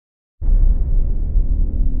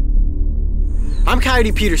I'm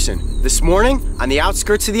Coyote Peterson. This morning, on the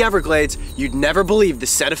outskirts of the Everglades, you'd never believe the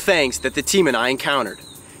set of fangs that the team and I encountered.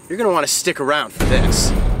 You're gonna want to stick around for this.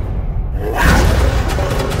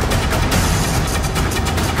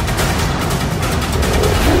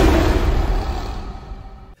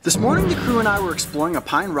 This morning, the crew and I were exploring a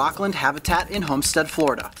pine rockland habitat in Homestead,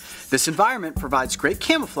 Florida. This environment provides great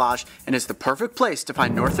camouflage and is the perfect place to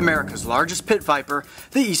find North America's largest pit viper,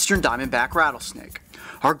 the eastern diamondback rattlesnake.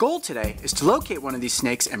 Our goal today is to locate one of these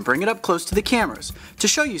snakes and bring it up close to the cameras to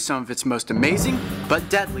show you some of its most amazing but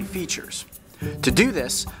deadly features. To do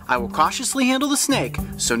this, I will cautiously handle the snake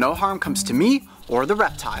so no harm comes to me or the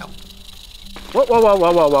reptile. Whoa, whoa, whoa,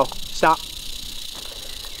 whoa, whoa, whoa. Stop.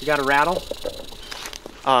 You got a rattle?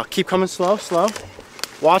 Keep coming slow, slow.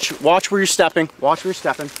 Watch where you're stepping. Watch where you're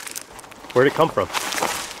stepping. Where'd it come from?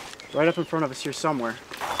 Right up in front of us here somewhere.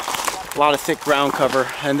 A lot of thick ground cover,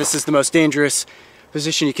 and this is the most dangerous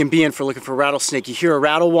position you can be in for looking for a rattlesnake. You hear a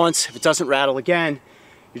rattle once, if it doesn't rattle again,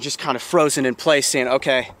 you're just kind of frozen in place saying,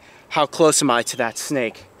 okay, how close am I to that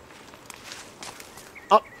snake?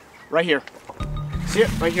 Oh, right here. See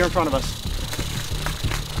it? Right here in front of us.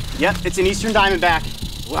 Yep, it's an eastern diamondback.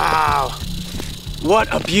 Wow, what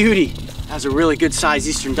a beauty. That's a really good size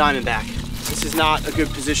eastern diamondback. This is not a good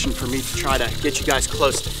position for me to try to get you guys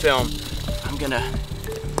close to film. I'm gonna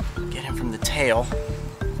get him from the tail.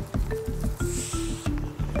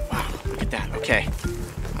 That. Okay,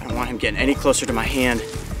 I don't want him getting any closer to my hand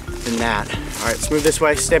than that. All right, let's move this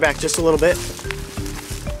way, stay back just a little bit.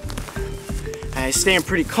 I'm staying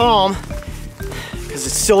pretty calm because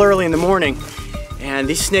it's still early in the morning and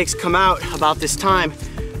these snakes come out about this time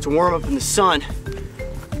to warm up in the sun.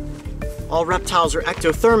 All reptiles are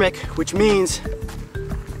ectothermic, which means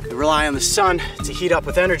they rely on the sun to heat up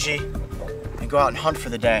with energy and go out and hunt for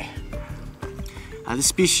the day. This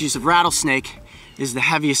species of rattlesnake is the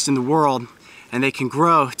heaviest in the world, and they can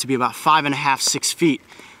grow to be about 5.5, 6 feet.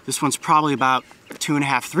 This one's probably about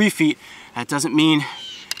 2.5, 3 feet. That doesn't mean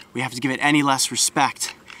we have to give it any less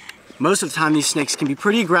respect. Most of the time, these snakes can be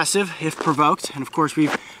pretty aggressive if provoked, and of course,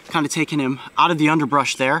 we've kind of taken him out of the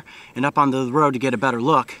underbrush there and up onto the road to get a better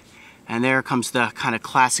look. And there comes the kind of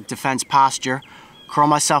classic defense posture. Curl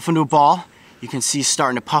myself into a ball. You can see he's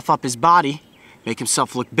starting to puff up his body, make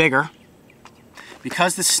himself look bigger.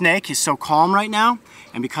 Because the snake is so calm right now,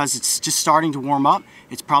 and because it's just starting to warm up,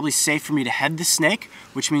 it's probably safe for me to head the snake,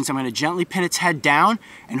 which means I'm going to gently pin its head down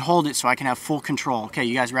and hold it so I can have full control. Okay,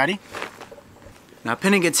 you guys ready? Now,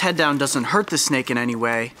 pinning its head down doesn't hurt the snake in any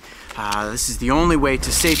way. This is the only way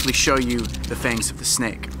to safely show you the fangs of the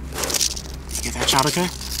snake. You get that shot okay?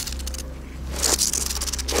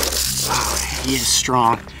 Wow, he is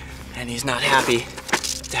strong, and he's not happy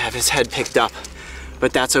to have his head picked up.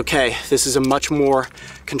 But that's okay. This is a much more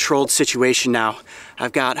controlled situation now.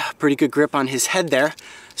 I've got a pretty good grip on his head there,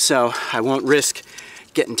 so I won't risk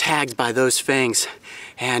getting tagged by those fangs.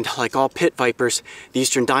 And like all pit vipers, the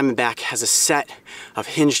eastern diamondback has a set of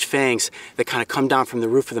hinged fangs that kind of come down from the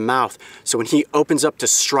roof of the mouth. So when he opens up to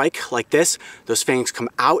strike like this, those fangs come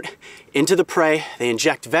out into the prey, they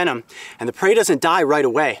inject venom, and the prey doesn't die right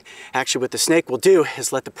away. Actually, what the snake will do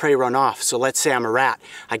is let the prey run off. So let's say I'm a rat,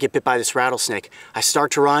 I get bit by this rattlesnake. I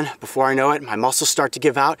start to run, before I know it, my muscles start to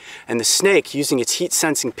give out, and the snake, using its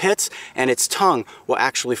heat-sensing pits and its tongue, will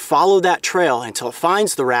actually follow that trail until it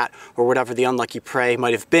finds the rat or whatever the unlucky prey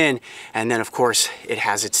might have been, and then of course, it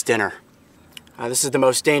has its dinner. This is the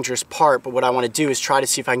most dangerous part, but what I want to do is try to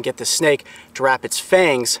see if I can get the snake to wrap its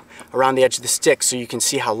fangs around the edge of the stick so you can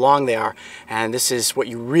see how long they are. And this is what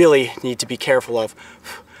you really need to be careful of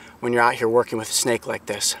when you're out here working with a snake like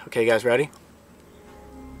this. Okay, you guys ready?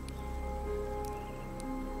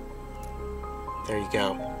 There you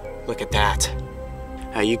go. Look at that.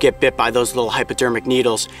 You get bit by those little hypodermic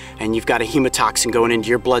needles and you've got a hemotoxin going into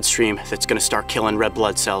your bloodstream that's going to start killing red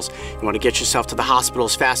blood cells. You want to get yourself to the hospital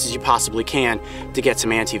as fast as you possibly can to get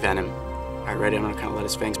some anti-venom. All right, ready? I'm going to kind of let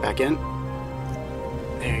his fangs back in.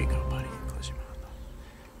 There you go, buddy. Close your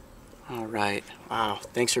mouth. All right. Wow.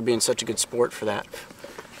 Thanks for being such a good sport for that.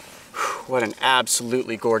 What an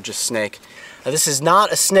absolutely gorgeous snake. This is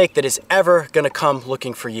not a snake that is ever going to come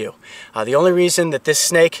looking for you. The only reason that this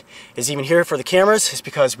snake is even here for the cameras is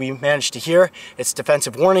because we managed to hear its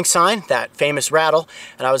defensive warning sign, that famous rattle,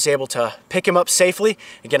 and I was able to pick him up safely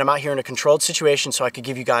and get him out here in a controlled situation so I could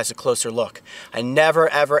give you guys a closer look. I never,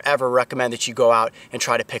 ever, ever recommend that you go out and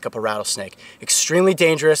try to pick up a rattlesnake. Extremely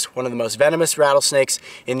dangerous, one of the most venomous rattlesnakes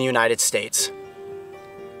in the United States.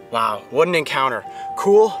 Wow, what an encounter.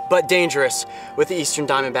 Cool, but dangerous with the eastern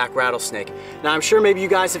diamondback rattlesnake. Now I'm sure maybe you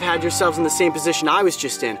guys have had yourselves in the same position I was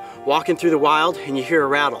just in, walking through the wild and you hear a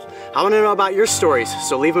rattle. I want to know about your stories,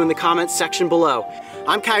 so leave them in the comments section below.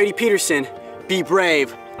 I'm Coyote Peterson. Be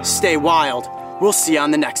brave, stay wild. We'll see you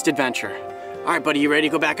on the next adventure. All right, buddy, you ready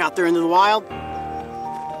to go back out there into the wild?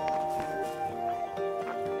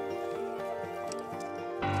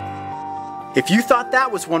 If you thought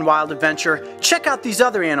that was one wild adventure, check out these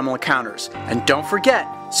other animal encounters. And don't forget,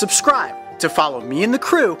 subscribe to follow me and the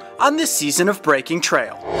crew on this season of Breaking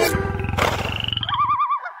Trail.